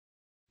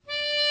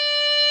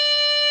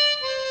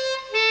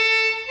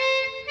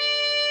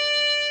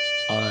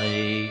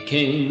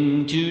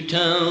came to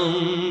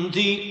town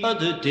the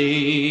other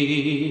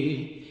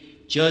day,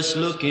 just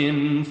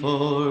looking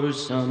for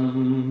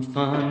some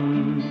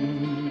fun.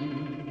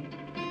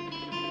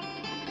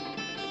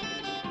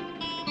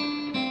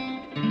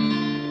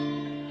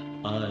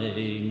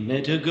 I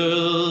met a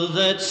girl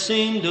that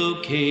seemed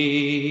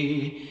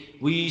okay.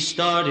 We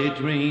started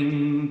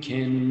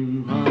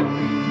drinking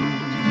rum.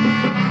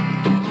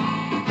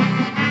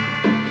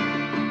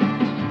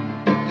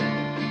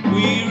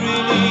 We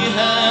really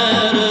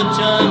had a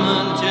time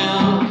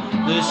until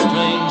the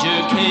stranger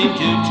came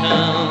to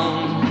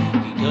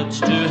town. He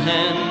touched her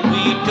hand,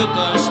 we took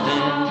our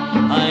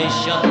stand. I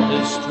shot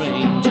the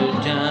stranger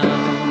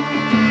down.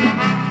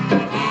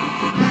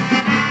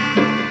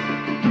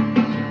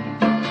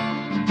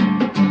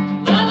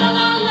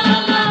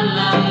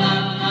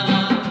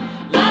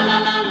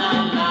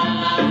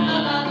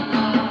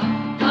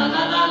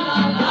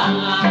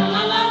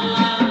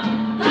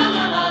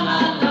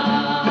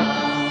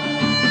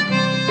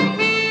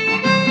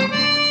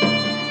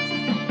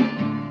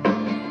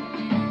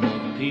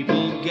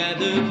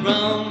 Gathered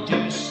round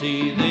to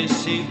see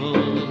this evil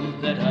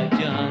that I'd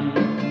done.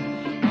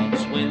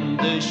 That's when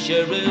the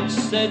sheriff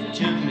said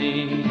to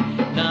me,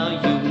 now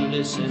you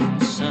listen,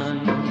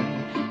 son.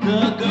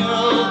 The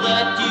girl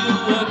that you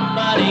were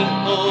fighting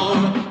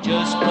for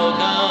just broke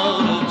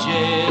out of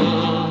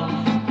jail.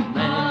 The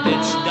man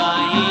that's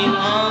dying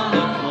on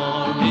the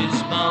floor is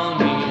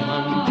Bounty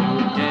Hunter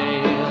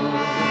Dale.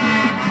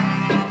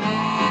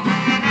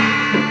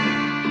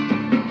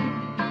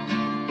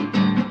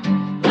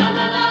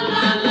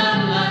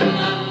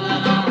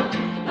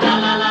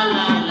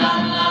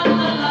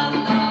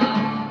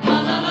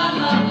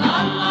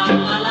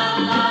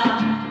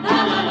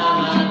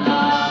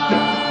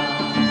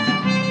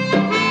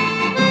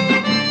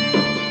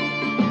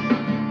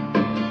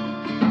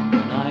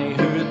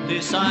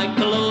 I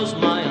closed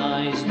my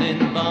eyes,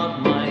 then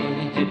bowed my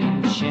head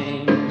in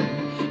shame.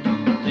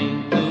 Don't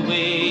think the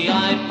way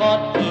I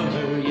fought for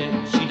her,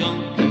 yet she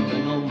don't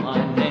even know my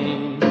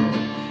name.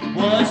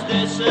 Was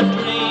this a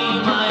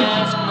dream, I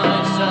ask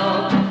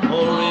myself,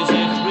 or is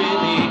it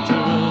really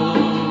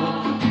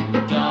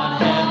true? God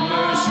have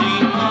mercy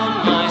on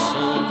my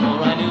soul, for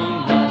I knew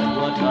not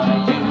what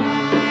I do.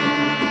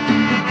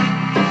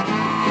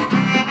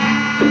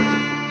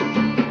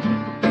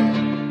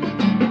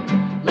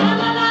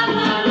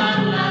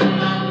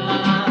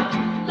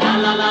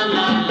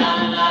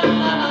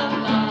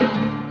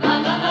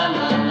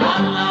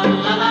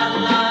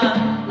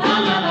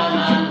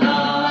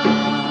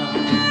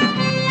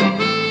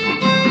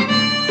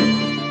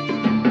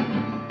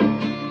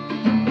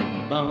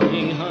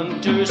 Bounty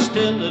hunter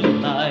still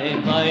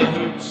alive, I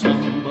heard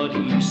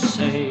somebody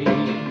say.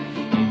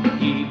 If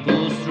he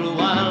pulls through,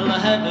 I'll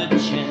have a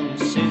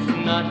chance. If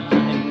not,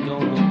 I'm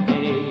gonna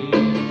pay.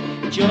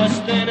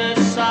 Just then a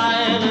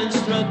silence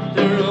struck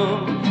the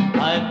room.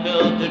 I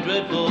felt a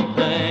dreadful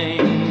pain.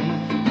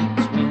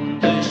 That's when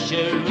the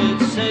sheriff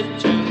said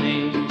to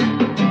me,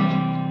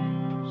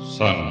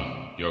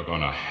 son, you're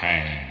gonna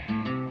hang.